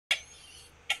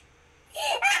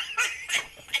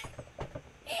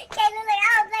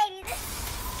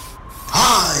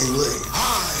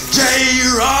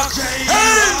J-Rocc,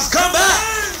 hands come back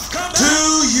to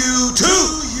you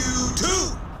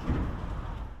too.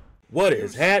 What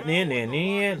is happening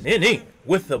in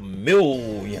with the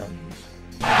millions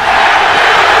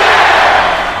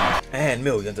and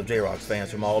millions of J-Rocc fans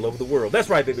from all over the world? That's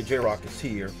right, baby, J-Rocc is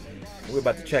here. We're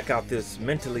about to check out this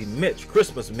Mentally Mitch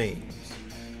Christmas memes.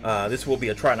 This will be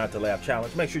a Try Not to Laugh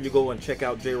challenge. Make sure you go and check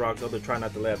out J-Rocc's other Try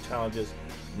Not to Laugh challenges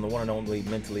from the one and only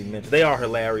Mentally Mitch. They are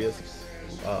hilarious.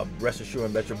 Rest assured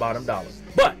and bet your bottom dollar.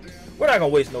 But we're not going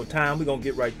to waste no time. We're going to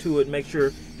get right to it. Make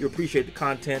sure you appreciate the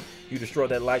content. You destroy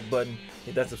that like button.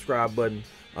 Hit that subscribe button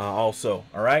also.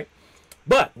 All right?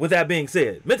 But with that being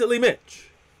said, Mentally Mitch,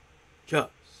 just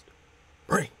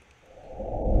bring.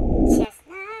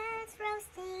 Chestnuts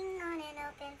roasting on an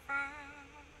open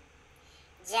fire.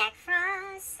 Jack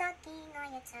Frost sucking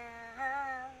on your toes.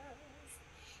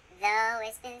 Though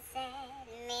it's been said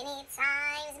many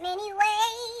times, many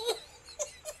ways.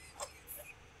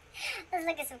 Let's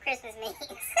look at some Christmas memes.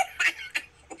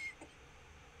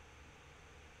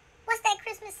 What's that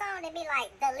Christmas song that be like,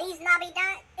 Feliz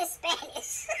Navidad? It's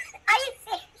Spanish. Are you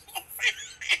serious?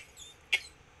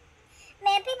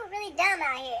 Man, people really dumb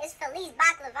out here. It's Feliz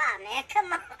Baklava, man.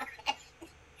 Come on.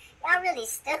 Y'all really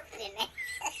stupid, man.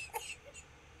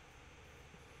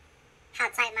 How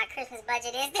tight my Christmas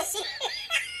budget is this year.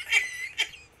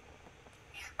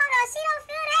 Hold on, she don't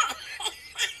feel that.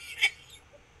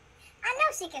 I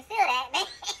know she can feel that, man.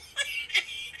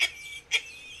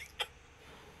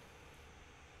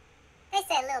 They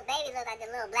said little baby looked like the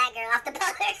little black girl off the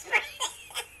Polar Express.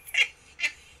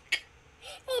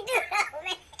 He do though,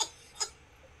 man.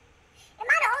 Am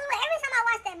I the only one? Every time I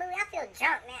watch that movie, I feel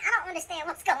drunk, man. I don't understand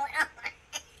what's going on.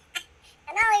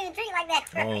 And I don't even drink like that.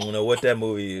 I don't know what that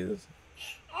movie is.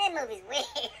 That movie's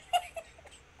weird.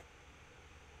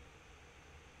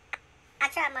 I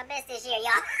tried my best this year,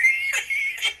 y'all.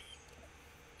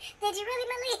 Did you really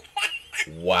believe that?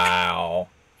 Wow.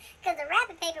 Because the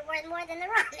wrapping paper worth more than the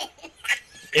ramen.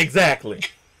 Exactly.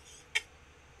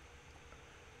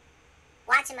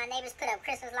 Watching my neighbors put up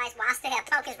Christmas lights while I still have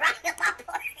pumpkins rotting on my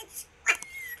porch.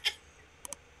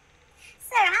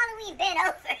 Sir, Halloween been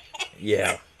over.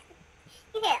 Yeah.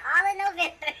 You had all in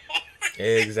November.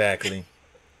 Exactly.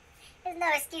 There's no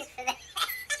excuse for that.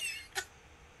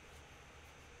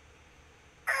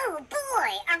 Oh boy,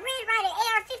 a Red Ryder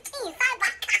AR-15 side by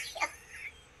Kyle.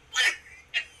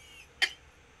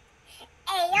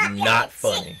 Hey, y'all. Not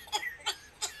funny.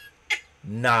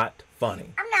 Not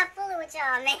funny. I'm not fooling with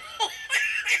y'all, man.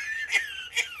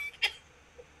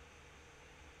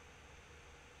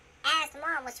 I asked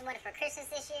Mom what she wanted for Christmas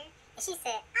this year, and she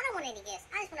said, I don't want any gifts.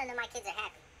 I just want to know my kids are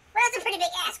happy. Well, that's a pretty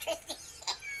big ask, Christy.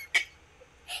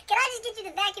 Can I just get you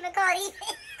the vacuum and call it even?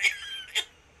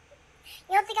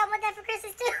 You don't think I want that for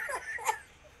Christmas, too?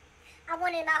 I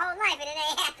wanted it my whole life, and it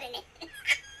ain't happening.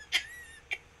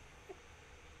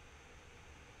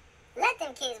 Let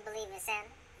them kids believe in Santa.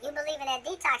 You believe in that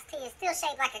detox tea is still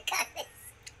shaped like a cutlass.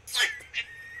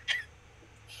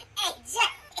 Hey,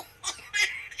 Joe.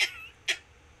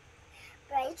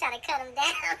 Bro, you trying to cut him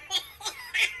down.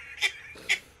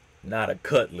 Not a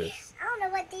cutlass. I don't know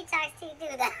what detox tea do,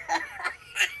 though.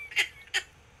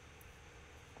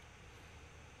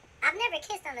 I've never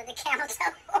kissed under the camel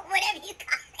toe, or whatever you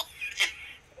call it.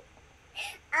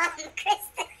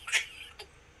 Krista.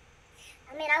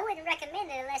 I mean, I wouldn't recommend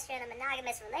it unless you're in a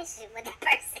monogamous relationship with that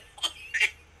person.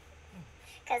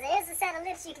 Because there is a set of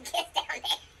lips you can kiss down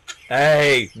there.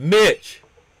 Hey, Mitch.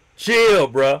 Chill,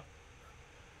 bruh.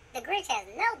 The Grinch has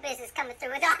no business coming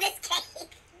through with all this cake.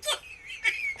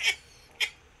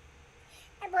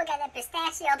 That boy got that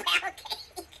pistachio pound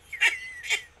cake.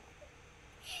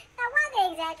 Now, why they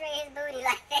exaggerate his booty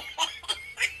like that?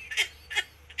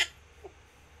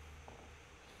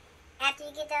 After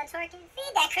you get done twerking,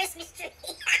 feed that Christmas tree.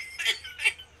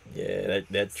 Yeah,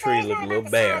 that tree looked a little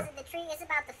bare. The tree is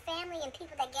about the family and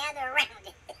people that gather around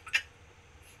it.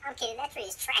 I'm kidding, that tree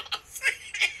is trash.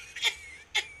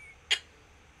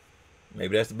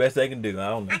 Maybe that's the best they can do. I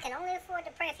don't know. I can only afford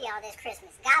to pray for y'all this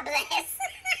Christmas. God bless.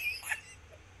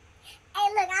 Hey,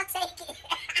 look, I'll take it.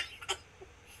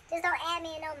 Just don't add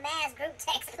me in no mass group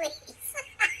text, please.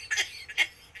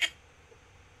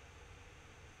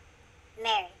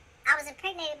 Mary, I was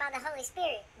impregnated by the Holy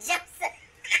Spirit. Joseph.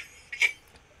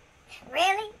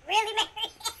 Really? Really,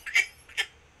 Mary?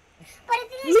 But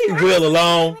if it is Leave Will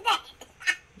alone.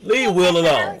 Leave Will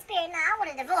alone. Holy Spirit, no, I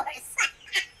want a divorce.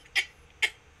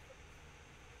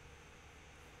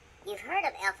 You've heard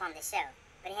of Elf on the show,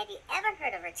 but have you ever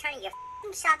heard of returning your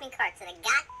shopping cart to the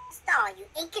goddamn stall, you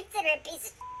inconsiderate piece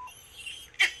of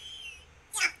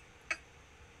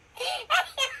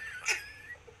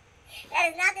That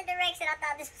is not the direction I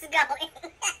thought this was going.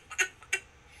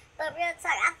 But real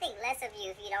talk, I think less of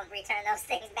you if you don't return those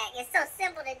things back. It's so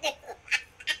simple to do.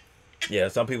 Yeah,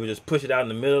 some people just push it out in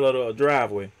the middle of the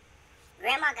driveway.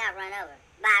 Grandma got run over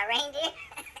by a reindeer.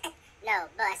 No,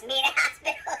 bus. Me at the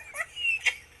hospital.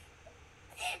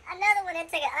 Another one that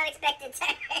took an unexpected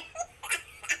turn.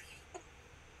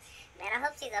 Man, I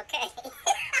hope she's okay.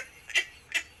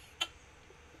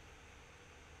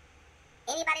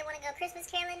 Anybody want to go Christmas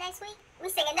caroling next week? We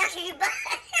singing Knock You Butt.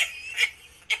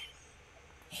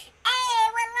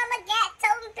 Hey, what mama got?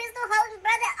 Toting pistol holding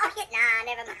brother. Oh, yeah. Nah,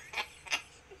 never mind.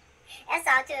 That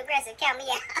song too aggressive. Count me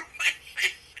out.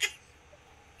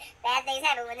 Bad things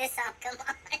happen when this song come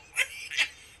on.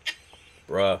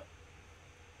 Bruh.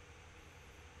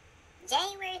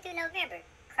 January through November,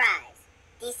 cries.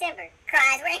 December,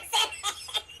 cries where it's at.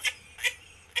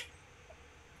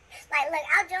 Like, look,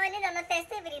 I'll join in on the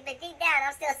festivities, but deep down,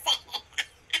 I'm still sad.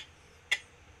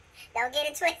 Don't get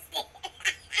it twisted.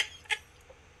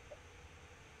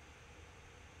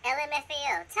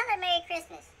 LMFAO, tell her Merry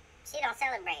Christmas. She don't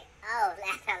celebrate. Oh,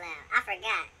 laugh out loud. I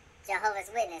forgot. Jehovah's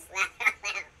Witness, laugh out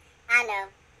loud. I know.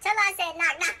 Tell her I said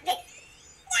knock, knock, bitch.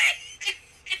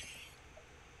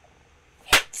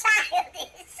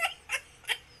 Childish.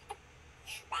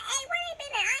 But hey, where they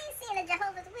been at? I ain't seen a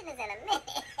Jehovah's Witness in a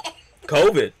minute.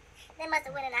 COVID. They must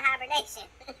have went into hibernation.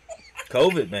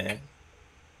 COVID, man.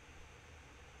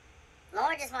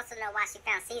 Lauren just wants to know why she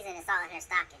found seasoning salt in her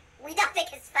stocking. We don't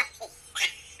think it's funny.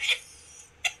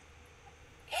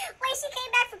 Wait, she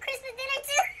came back for Christmas dinner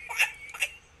too?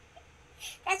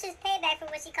 That's just payback for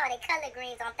what she called it collard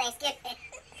greens on Thanksgiving.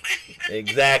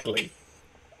 Exactly.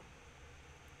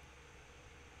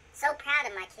 So proud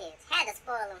of my kids. Had to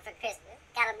spoil them for Christmas.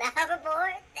 Got them the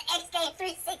hoverboard, the X Game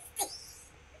 360,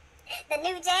 the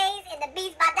new J's, and the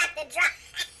Beats by Dr. Dre.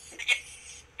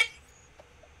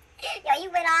 Yo, you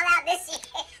went all out this year.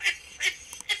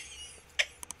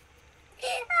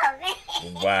 Oh, man.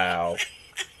 Wow.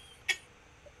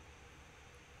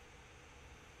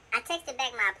 I texted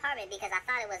back my apartment because I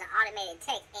thought it was an automated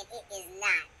text, and it is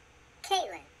not.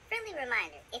 Caitlin, friendly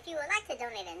reminder, if you would like to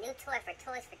donate a new toy for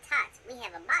Toys for Tots, we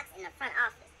have a box in the front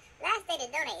office. Last day to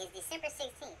donate is December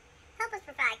 16th. Help us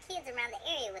provide kids around the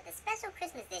area with a special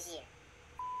Christmas this year.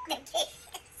 The kids.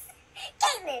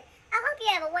 Caitlin, I hope you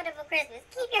have a wonderful Christmas.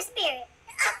 Keep your spirit.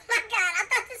 Oh my God, I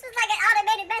thought this was like an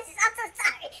automated message. I'm so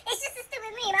sorry. It's just a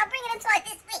stupid meme. I'm bringing a toy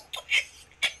this week.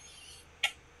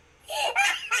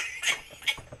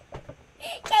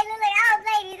 Caitlin, look, I don't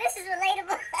blame you. This is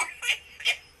relatable.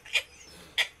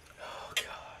 Oh,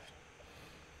 God.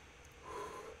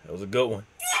 That was a good one.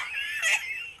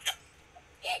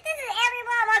 This is every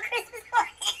mom on Christmas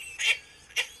morning.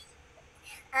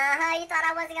 Uh-huh, you thought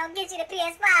I wasn't going to get you the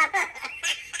PS5, huh?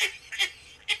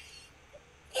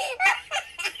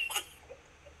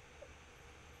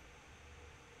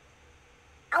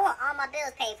 I want all my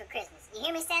bills paid for Christmas. You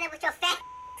hear me saying it with your fat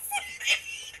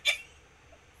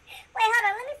Wait, hold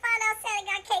on. Let me find out Santa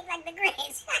got cake like the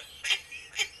Grinch.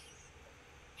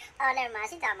 Oh, never mind.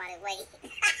 She talking about his weight.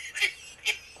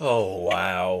 Oh,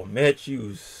 wow. Mitch,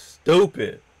 you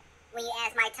stupid. When you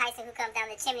ask Mike Tyson who comes down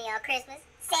the chimney on Christmas,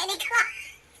 Santa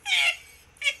Claus.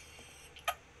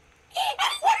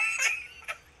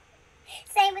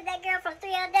 Same with that girl from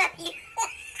 3LW.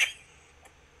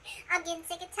 I'm getting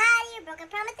sick and tired of your broken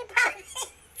promise and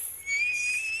promises.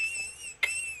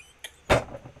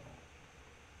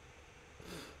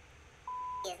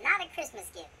 Is not a Christmas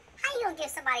gift. How you gonna give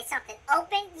somebody something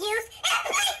open, used, and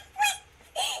play with?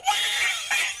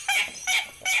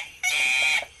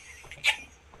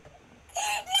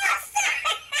 No, sir.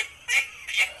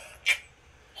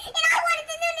 And I wanted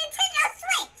the new Nintendo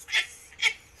Switch.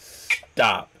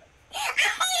 Stop.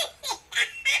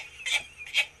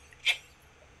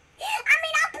 I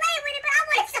mean, I'll play with it, but I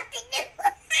wanted something new.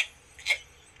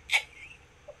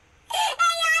 Hey,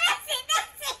 y'all, that's it,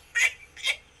 that's it.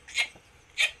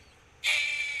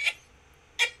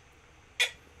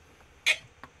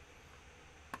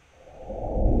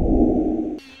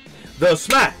 The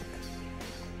smack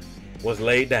was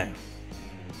laid down.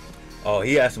 Oh,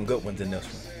 he had some good ones in this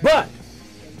one. But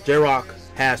J-Rocc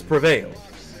has prevailed.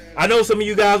 I know some of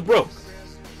you guys broke.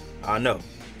 I know.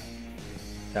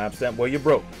 Timestamp where you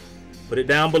broke. Put it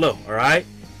down below, alright?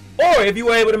 Or if you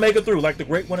were able to make it through, like the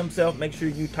great one himself, make sure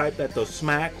you type that the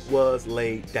smack was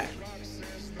laid down.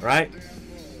 Alright?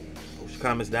 Post your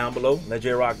comments down below. Let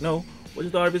J-Rocc know what you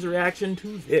thought of his reaction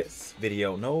to this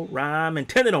video. No rhyme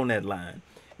intended on that line.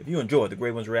 If you enjoyed the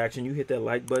Great One's reaction, you hit that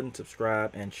like button,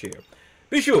 subscribe, and share.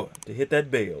 Be sure to hit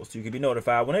that bell so you can be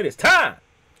notified when it is time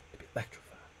to be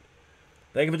electrified.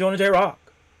 Thank you for joining J-Rocc.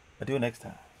 Until next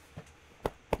time.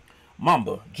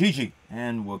 Mamba, Gigi,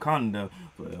 and Wakanda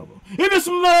forever. If you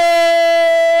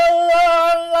smell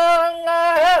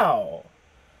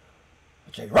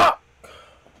J-Rocc,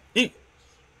 eat.